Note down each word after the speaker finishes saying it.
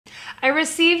I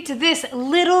received this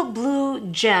little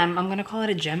blue gem. I'm gonna call it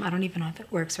a gem. I don't even know if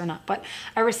it works or not, but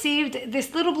I received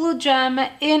this little blue gem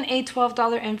in a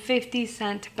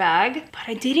 $12.50 bag, but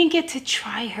I didn't get to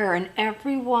try her, and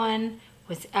everyone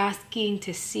was asking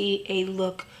to see a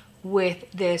look with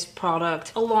this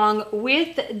product along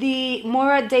with the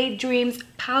Mora Daydreams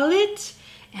palette.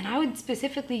 And I would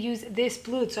specifically use this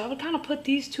blue, so I would kind of put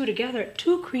these two together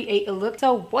to create a look.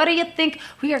 So what do you think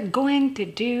we are going to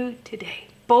do today?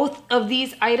 Both of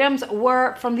these items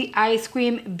were from the Ice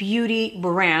Cream Beauty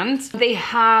brand. They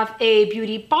have a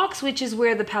beauty box, which is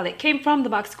where the palette came from. The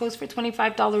box goes for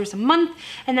 $25 a month.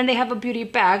 And then they have a beauty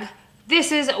bag.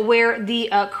 This is where the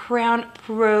Crown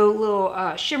Pro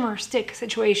little shimmer stick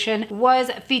situation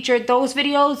was featured. Those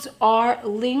videos are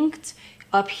linked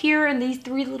up here in these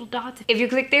 3 little dots. If you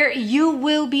click there, you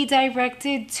will be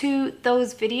directed to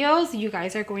those videos. You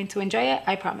guys are going to enjoy it,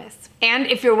 I promise. And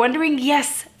if you're wondering,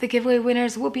 yes, the giveaway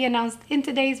winners will be announced in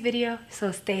today's video,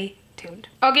 so stay tuned.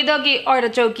 Okie dokie,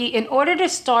 artichoke. In order to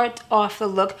start off the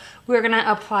look, we're gonna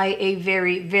apply a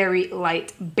very, very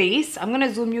light base. I'm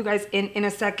gonna zoom you guys in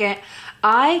a second.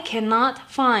 I cannot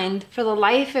find, for the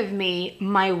life of me,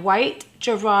 my white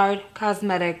Gerard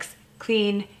Cosmetics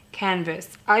clean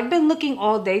canvas. I've been looking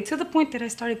all day to the point that I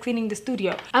started cleaning the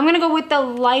studio. I'm gonna go with the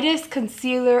lightest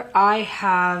concealer I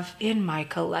have in my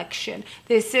collection.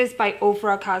 This is by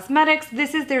Ofra Cosmetics.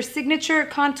 This is their signature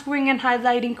contouring and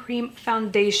highlighting cream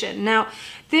foundation. Now,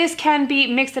 this can be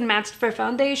mixed and matched for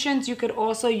foundations. You could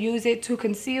also use it to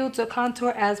conceal, to contour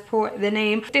as per the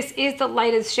name. This is the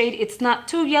lightest shade. It's not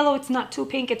too yellow, it's not too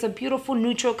pink. It's a beautiful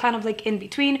neutral, kind of like in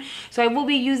between. So I will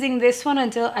be using this one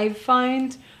until I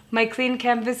find my clean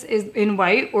canvas is in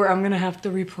white, or I'm gonna have to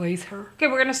replace her. Okay,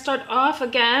 we're gonna start off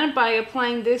again by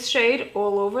applying this shade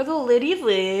all over the liddy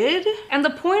lid. And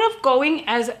the point of going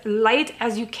as light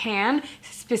as you can,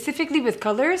 specifically with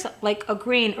colors like a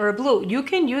green or a blue, you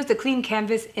can use the clean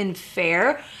canvas in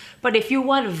fair, but if you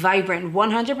want vibrant,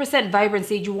 100%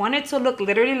 vibrancy, you want it to look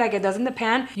literally like it does in the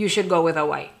pan, you should go with a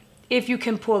white, if you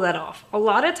can pull that off. A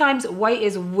lot of times white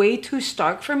is way too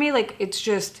stark for me. Like, it's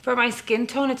just, for my skin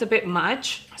tone, it's a bit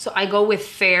much. So I go with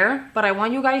fair, but I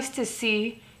want you guys to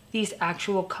see these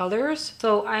actual colors.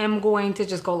 So I am going to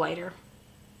just go lighter.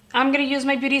 I'm gonna use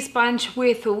my beauty sponge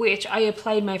with which I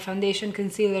applied my foundation,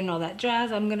 concealer, and all that jazz.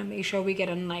 I'm gonna make sure we get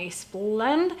a nice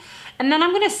blend. And then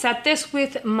I'm gonna set this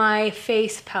with my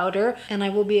face powder, and I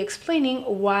will be explaining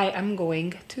why I'm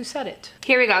going to set it.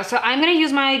 Here we go. So I'm gonna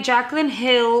use my Jaclyn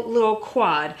Hill little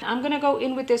quad. I'm gonna go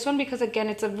in with this one because, again,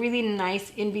 it's a really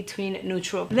nice in-between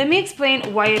neutral. Let me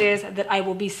explain why it is that I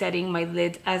will be setting my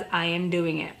lids as I am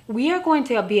doing it. We are going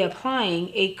to be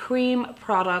applying a cream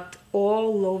product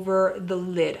all over the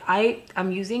lid.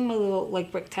 I'm using my little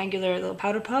like rectangular little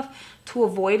powder puff to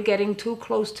avoid getting too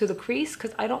close to the crease,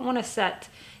 because I don't want to set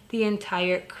the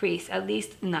entire crease, at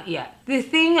least not yet. The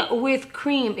thing with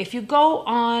cream, if you go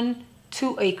on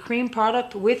to a cream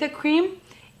product with a cream,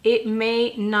 it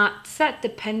may not set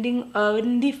depending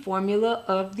on the formula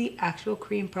of the actual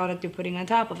cream product you're putting on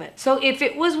top of it. So if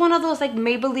it was one of those like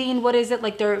Maybelline, what is it,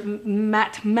 like their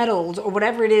matte metals or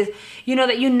whatever it is, you know,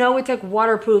 that you know it's like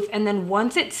waterproof, and then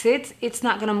once it sits, it's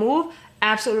not gonna move,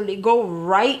 absolutely go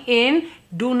right in.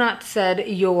 Do not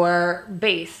set your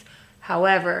base.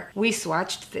 However, we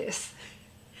swatched this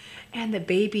and the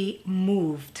baby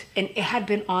moved, and it had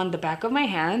been on the back of my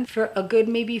hand for a good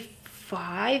maybe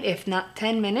 5, if not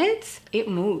 10 minutes. It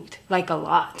moved like a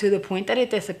lot, to the point that it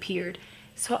disappeared.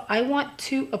 So I want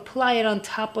to apply it on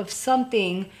top of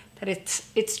something that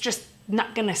it's just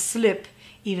not gonna slip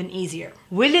even easier.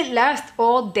 Will it last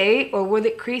all day, or will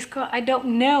it crease curl? I don't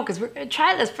know, because we're gonna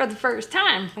try this for the first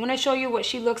time. I'm gonna show you what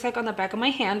she looks like on the back of my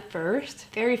hand first.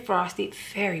 Very frosty,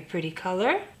 very pretty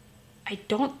color. I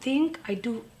don't think I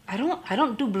do, I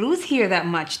don't do blues here that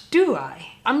much, do I?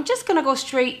 I'm just gonna go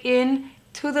straight in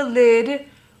to the lid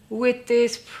with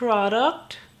this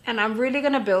product, and I'm really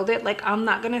gonna build it. Like, I'm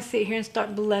not gonna sit here and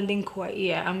start blending quite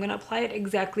yet. I'm gonna apply it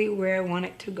exactly where I want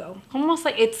it to go. Almost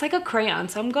like it's like a crayon,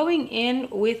 so I'm going in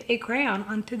with a crayon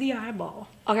onto the eyeball.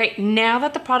 Okay, now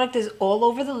that the product is all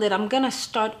over the lid, I'm gonna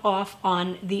start off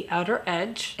on the outer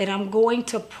edge, and I'm going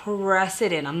to press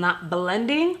it in. I'm not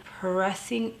blending,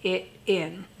 pressing it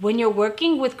in. When you're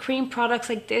working with cream products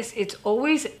like this, it's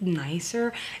always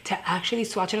nicer to actually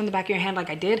swatch it on the back of your hand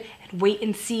like I did, and wait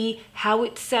and see how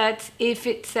it sets, if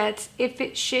it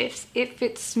shifts, if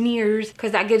it smears,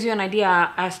 because that gives you an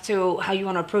idea as to how you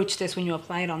want to approach this when you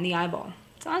apply it on the eyeball.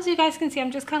 So as you guys can see, I'm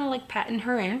just kind of like patting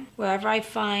her in. Wherever I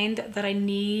find that I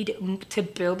need to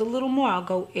build a little more, I'll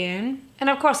go in. And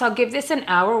of course, I'll give this an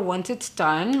hour once it's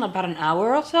done, about an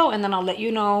hour or so, and then I'll let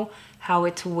you know how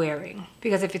it's wearing.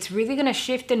 Because if it's really gonna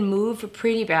shift and move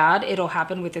pretty bad, it'll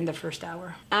happen within the first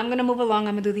hour. I'm gonna move along,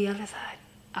 I'm gonna do the other side.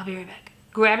 I'll be right back.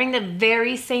 Grabbing the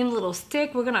very same little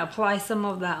stick, we're gonna apply some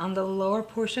of that on the lower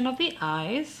portion of the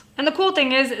eyes. And the cool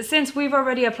thing is, since we've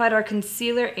already applied our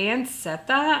concealer and set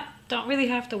that, don't really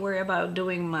have to worry about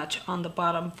doing much on the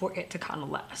bottom for it to kind of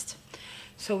last.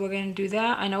 So we're gonna do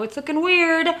that. I know it's looking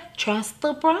weird. Trust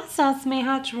the process,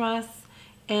 mija, trust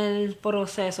el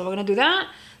proceso. We're gonna do that,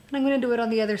 and I'm gonna do it on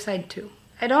the other side too.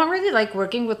 I don't really like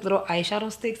working with little eyeshadow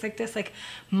sticks like this. Like,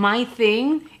 my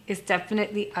thing is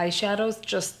definitely eyeshadows,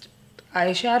 just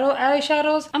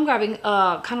eyeshadows. I'm grabbing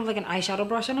kind of like an eyeshadow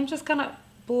brush, and I'm just gonna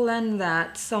blend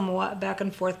that somewhat back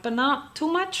and forth, but not too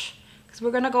much, because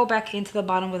we're gonna go back into the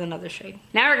bottom with another shade.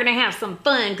 Now we're gonna have some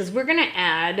fun, because we're gonna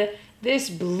add this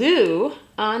blue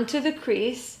onto the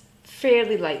crease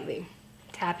fairly lightly.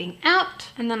 Tapping out,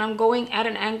 and then I'm going at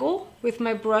an angle with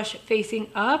my brush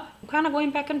facing up. I'm kind of going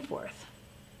back and forth.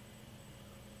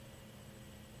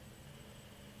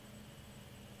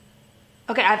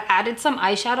 Okay, I've added some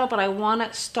eyeshadow, but I want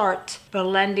to start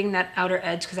blending that outer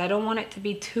edge because I don't want it to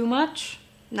be too much.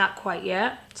 Not quite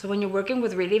yet. So when you're working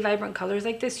with really vibrant colors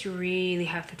like this, you really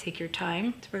have to take your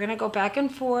time. So we're gonna go back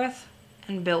and forth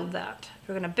and build that.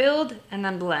 We're gonna build and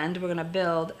then blend. We're gonna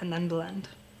build and then blend.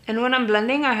 And when I'm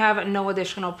blending, I have no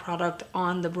additional product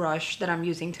on the brush that I'm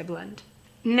using to blend.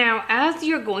 Now, as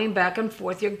you're going back and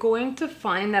forth, you're going to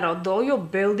find that although you're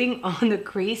building on the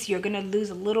crease, you're gonna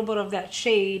lose a little bit of that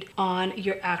shade on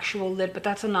your actual lid, but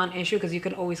that's a non-issue because you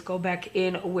can always go back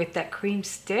in with that cream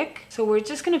stick. So we're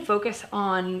just gonna focus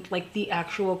on like the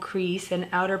actual crease and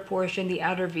outer portion, the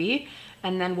outer V,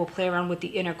 and then we'll play around with the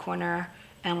inner corner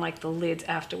and like the lids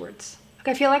afterwards.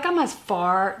 Okay, I feel like I'm as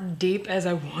far deep as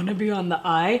I want to be on the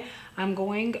eye. I'm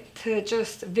going to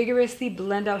just vigorously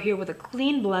blend out here with a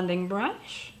clean blending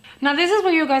brush. Now this is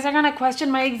where you guys are gonna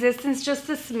question my existence just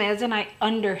a smidge, and I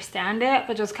understand it,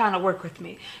 but just kind of work with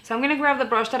me. So I'm gonna grab the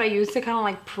brush that I used to kind of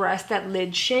like press that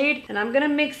lid shade, and I'm gonna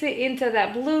mix it into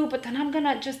that blue, but then I'm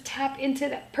gonna just tap into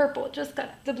that purple, just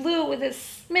got the blue with a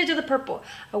smidge of the purple.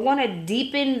 I want to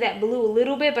deepen that blue a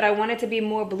little bit, but I want it to be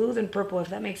more blue than purple, if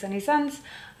that makes any sense.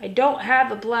 I don't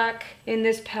have a black in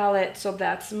this palette, so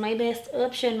that's my best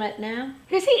option right now.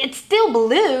 You see, it's still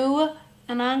blue.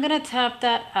 And I'm gonna tap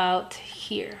that out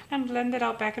here and blend it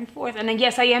out back and forth. And then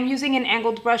yes, I am using an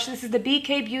angled brush. This is the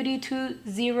BK Beauty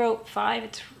 205.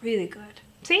 It's really good.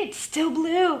 See, it's still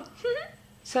blue.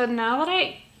 So now that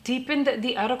I deepened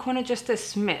the outer corner just a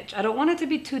smidge, I don't want it to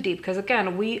be too deep because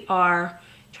again, we are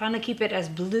trying to keep it as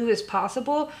blue as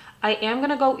possible. I am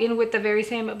gonna go in with the very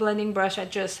same blending brush I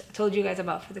just told you guys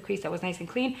about for the crease that was nice and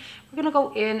clean. We're gonna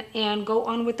go in and go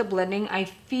on with the blending. I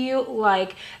feel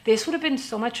like this would have been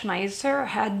so much nicer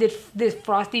had this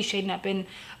frosty shade not been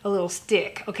a little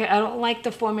stick. Okay, I don't like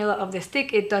the formula of the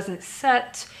stick. It doesn't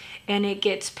set and it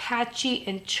gets patchy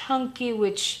and chunky,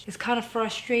 which is kind of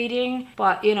frustrating.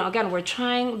 But you know, again, we're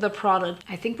trying the product.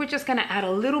 I think we're just gonna add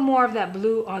a little more of that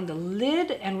blue on the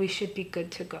lid and we should be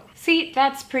good to go. See,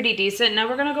 that's pretty decent. Now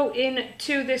we're gonna go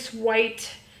into this white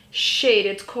shade.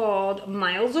 It's called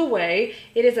Miles Away.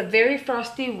 It is a very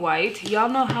frosty white. Y'all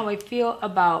know how I feel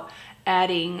about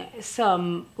adding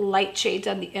some light shades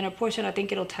on the inner portion. I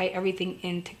think it'll tie everything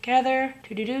in together.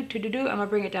 I'm gonna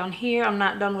bring it down here. I'm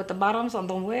not done with the bottom, so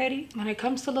don't worry. When it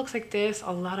comes to looks like this,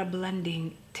 a lot of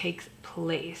blending takes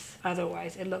place.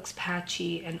 Otherwise, it looks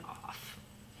patchy and off.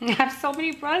 I have so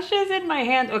many brushes in my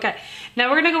hand. Okay,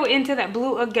 now we're gonna go into that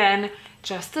blue again.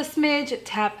 Just a smidge,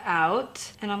 tap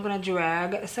out, and I'm gonna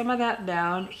drag some of that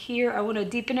down here. I wanna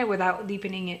deepen it without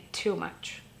deepening it too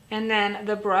much. And then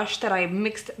the brush that I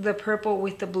mixed the purple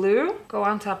with the blue, go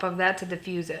on top of that to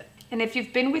diffuse it. And if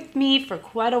you've been with me for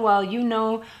quite a while, you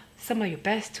know some of your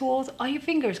best tools are your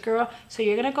fingers, girl. So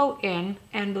you're gonna go in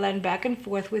and blend back and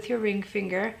forth with your ring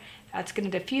finger. That's gonna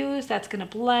diffuse, that's gonna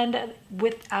blend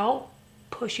without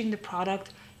pushing the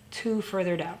product too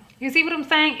further down. You see what I'm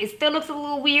saying? It still looks a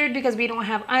little weird because we don't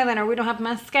have eyeliner, we don't have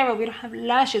mascara, we don't have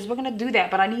lashes. We're gonna do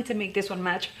that, but I need to make this one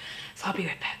match. So I'll be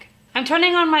right back. I'm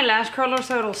turning on my lash curler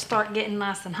so it'll start getting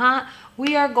nice and hot.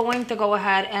 We are going to go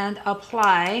ahead and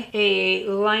apply a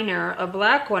liner, a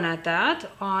black one at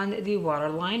that, on the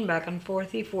waterline, back and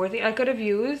forthy. I could have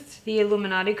used the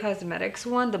Illuminati Cosmetics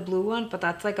one, the blue one, but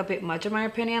that's like a bit much in my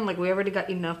opinion. Like we already got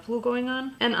enough blue going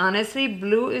on. And honestly,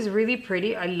 blue is really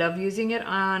pretty. I love using it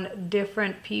on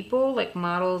different people, like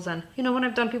models, and you know, when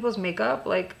I've done people's makeup,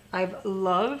 like I've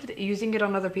loved using it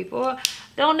on other people.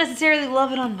 Don't necessarily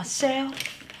love it on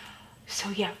myself. So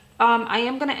yeah, I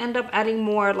am gonna end up adding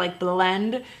more like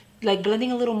blending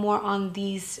a little more on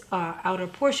these outer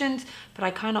portions, but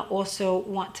I kind of also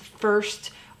want to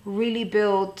first really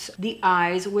build the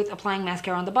eyes with applying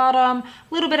mascara on the bottom,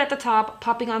 a little bit at the top,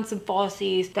 popping on some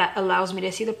falsies that allows me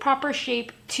to see the proper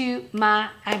shape to my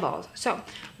eyeballs. So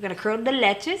we're gonna curl the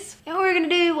lashes, and we're gonna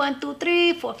do 1, 2,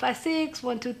 3, 4, 5, 6,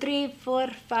 1, 2, 3, 4,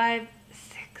 5,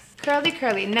 6. Curly,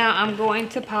 curly. Now I'm going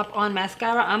to pop on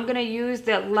mascara. I'm gonna use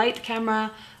the Light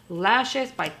Camera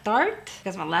Lashes by Tarrah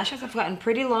because my lashes have gotten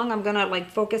pretty long. I'm gonna like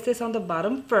focus this on the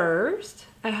bottom first.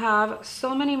 I have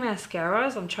so many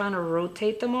mascaras. I'm trying to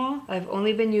rotate them all. I've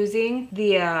only been using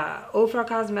the Ofra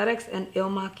Cosmetics and Il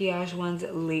Makiage ones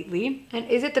lately. And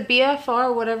is it the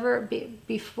BFR, whatever,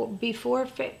 before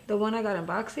face, the one I got in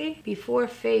Boxy? Before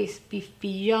face,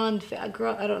 beyond face.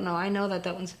 Girl, I don't know. I know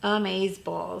that one's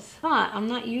amazeballs. But I'm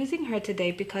not using her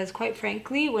today because quite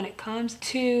frankly, when it comes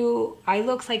to eye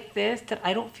looks like this that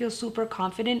I don't feel super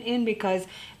confident in because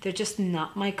they're just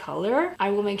not my color,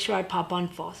 I will make sure I pop on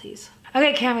falsies.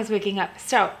 Okay, Cam is waking up.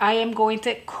 So I am going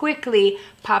to quickly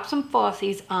pop some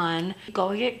falsies on.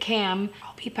 Go get Cam.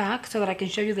 I'll be back so that I can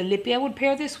show you the lippy I would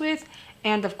pair this with.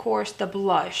 And of course the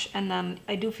blush. And then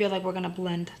I do feel like we're gonna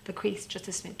blend the crease just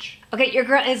a smidge. Okay, your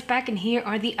girl is back and here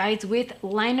are the eyes with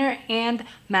liner and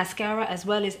mascara as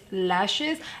well as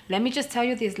lashes. Let me just tell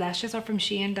you, these lashes are from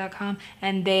Shein.com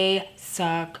and they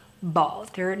suck balls.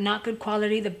 They're not good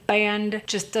quality. The band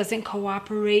just doesn't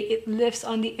cooperate. It lifts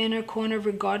on the inner corner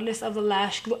regardless of the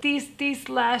lash glue. These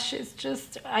lashes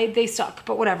just, they suck,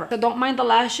 but whatever. So don't mind the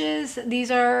lashes.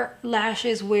 These are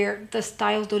lashes where the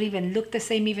styles don't even look the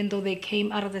same even though they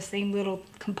came out of the same little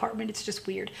compartment. It's just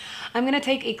weird. I'm gonna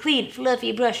take a clean,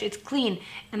 fluffy brush. It's clean.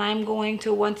 And I'm going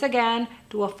to once again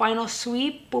do a final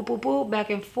sweep, boop, boop, boop, back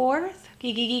and forth.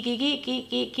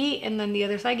 And then the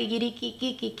other side.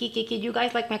 You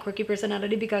guys like my quirky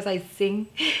personality because I sing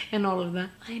and all of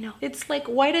that. I know. It's like,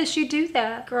 why does she do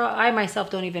that? Girl, I myself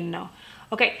don't even know.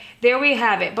 Okay, there we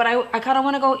have it. But I kind of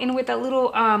want to go in with a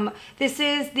little, this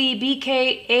is the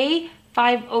BKA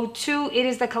 502. It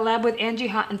is the collab with Angie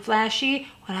Hot and Flashy.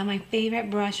 One of my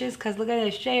favorite brushes because look at the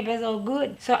shape. It's all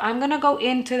good. So I'm going to go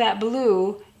into that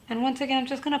blue. And once again, I'm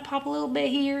just gonna pop a little bit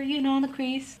here, you know, on the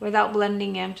crease without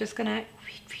blending in. I'm just gonna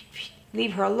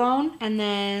leave her alone and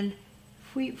then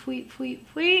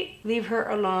leave her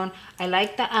alone. I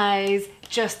like the eyes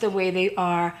just the way they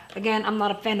are. Again, I'm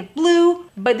not a fan of blue,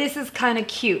 but this is kind of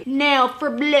cute. Now for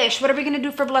blush, what are we gonna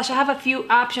do for blush? I have a few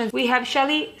options. We have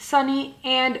Shelly, Sunny,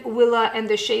 and Willa, and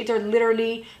the shades are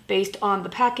literally based on the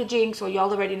packaging, so y'all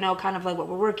already know kind of like what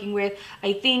we're working with.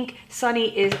 I think Sunny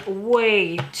is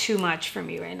way too much for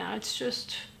me right now. It's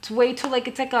just, it's way too like,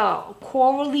 it's like a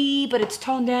corally, but it's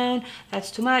toned down.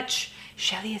 That's too much.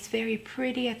 Shelly is very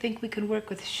pretty. I think we can work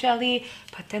with Shelly,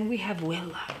 but then we have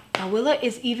Willa. Now Willa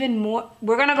is even more,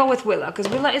 we're gonna go with Willa because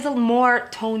Willa is a more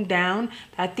toned down.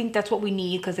 I think that's what we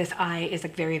need because this eye is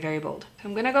like very, very bold. So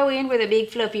I'm gonna go in with a big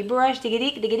fluffy brush.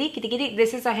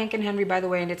 This is a Hank and Henry, by the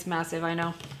way, and it's massive, I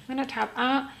know. I'm gonna tap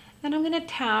out, then I'm gonna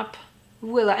tap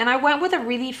Willa. And I went with a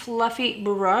really fluffy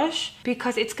brush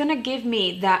because it's gonna give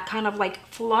me that kind of like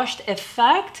flushed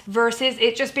effect versus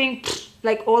it just being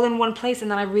like all in one place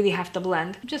and then I really have to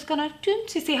blend. I'm just gonna, you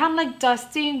see how I'm like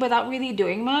dusting without really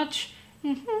doing much?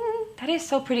 That is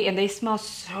so pretty and they smell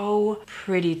so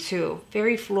pretty too.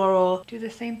 Very floral. Do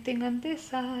the same thing on this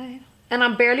side. And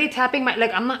I'm barely tapping my,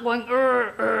 like I'm not going,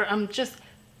 I'm just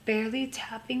barely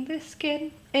tapping the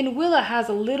skin. And Willa has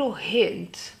a little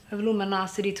hint of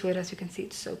luminosity to it. As you can see,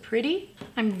 it's so pretty.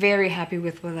 I'm very happy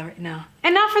with Willa right now.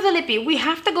 And now for the lippy. We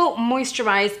have to go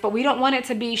moisturized, but we don't want it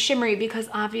to be shimmery because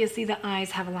obviously the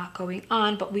eyes have a lot going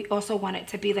on, but we also want it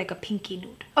to be like a pinky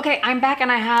nude. Okay, I'm back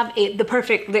and I have the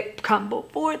perfect lip combo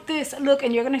for this look,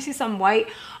 and you're gonna see some white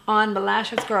on the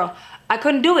lashes. Girl, I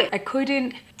couldn't do it. I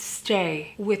couldn't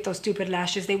stay with those stupid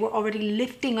lashes. They were already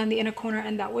lifting on the inner corner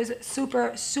and that was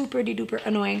super, super duper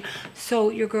annoying.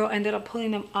 So your girl ended up pulling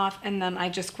them off and then I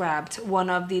just grabbed one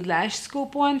of the lash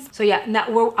scoop ones. So yeah,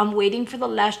 now I'm waiting for the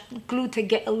lash glue to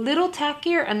get a little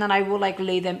tackier and then I will like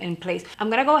lay them in place.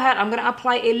 I'm gonna go ahead, I'm gonna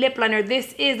apply a lip liner.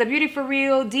 This is the Beauty For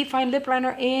Real Define Lip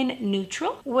Liner in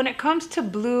Neutral. When it comes to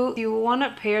blue, you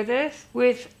wanna pair this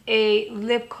with a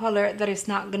lip color that is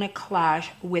not gonna clash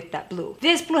with that blue.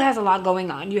 This blue has a lot going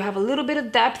on. You have a little bit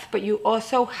of depth, but you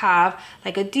also have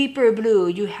like a deeper blue.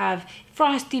 You have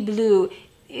frosty blue.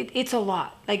 It's a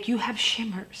lot. Like you have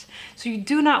shimmers. So you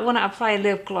do not want to apply a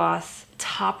lip gloss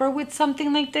topper with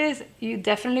something like this. You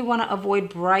definitely want to avoid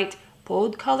bright,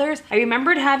 bold colors. I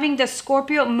remembered having the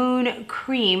Scorpio Moon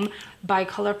Cream by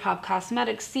ColourPop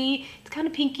Cosmetics. See, it's kind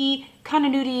of pinky, kind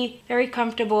of nudie, very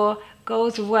comfortable,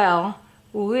 goes well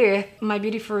with my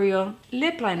Beauty For Real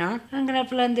lip liner. I'm gonna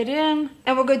blend it in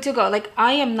and we're good to go. Like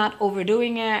I am not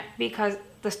overdoing it because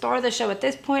the star of the show at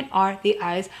this point are the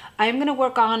eyes. I'm gonna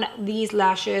work on these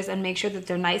lashes and make sure that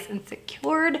they're nice and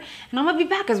secured. And I'm gonna be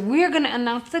back because we're gonna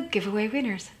announce the giveaway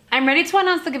winners. I'm ready to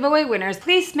announce the giveaway winners.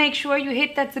 Please make sure you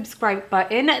hit that subscribe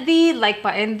button, the like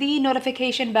button, the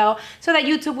notification bell, so that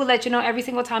YouTube will let you know every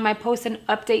single time I post an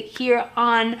update here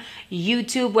on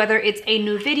YouTube, whether it's a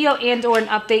new video and or an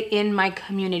update in my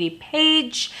community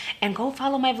page. And go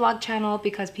follow my vlog channel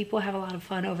because people have a lot of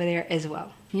fun over there as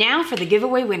well. Now for the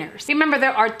giveaway winners. Remember,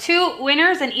 there are 2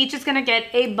 winners and each is gonna get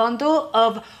a bundle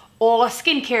of all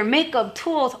skincare, makeup,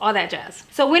 tools, all that jazz.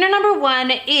 So winner number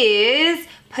 1 is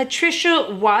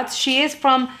Patricia Watts. She is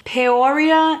from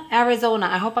Peoria, Arizona.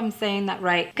 I hope I'm saying that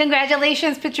right.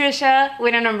 Congratulations, Patricia.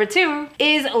 Winner number 2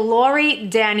 is Lori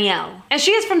Danielle. And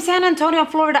she is from San Antonio,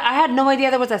 Florida. I had no idea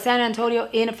there was a San Antonio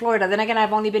in Florida. Then again,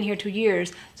 I've only been here 2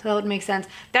 years, so that would make sense.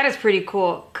 That is pretty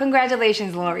cool.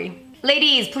 Congratulations, Lori.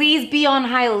 Ladies, please be on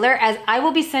high alert as I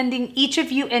will be sending each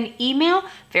of you an email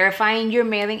verifying your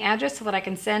mailing address so that I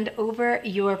can send over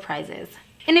your prizes.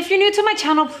 And if you're new to my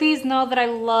channel, please know that I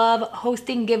love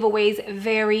hosting giveaways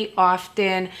very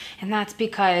often. And that's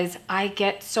because I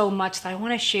get so much that I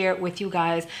want to share with you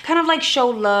guys. Kind of like show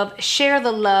love, share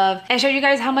the love, and show you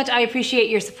guys how much I appreciate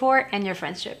your support and your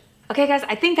friendship. Okay guys,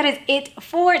 I think that is it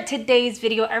for today's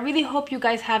video. I really hope you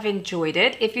guys have enjoyed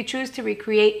it. If you choose to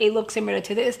recreate a look similar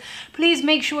to this, please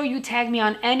make sure you tag me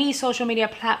on any social media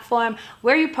platform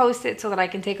where you post it so that I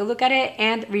can take a look at it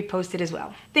and repost it as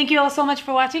well. Thank you all so much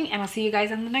for watching, and I'll see you guys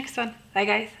on the next one. Bye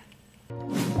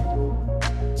guys.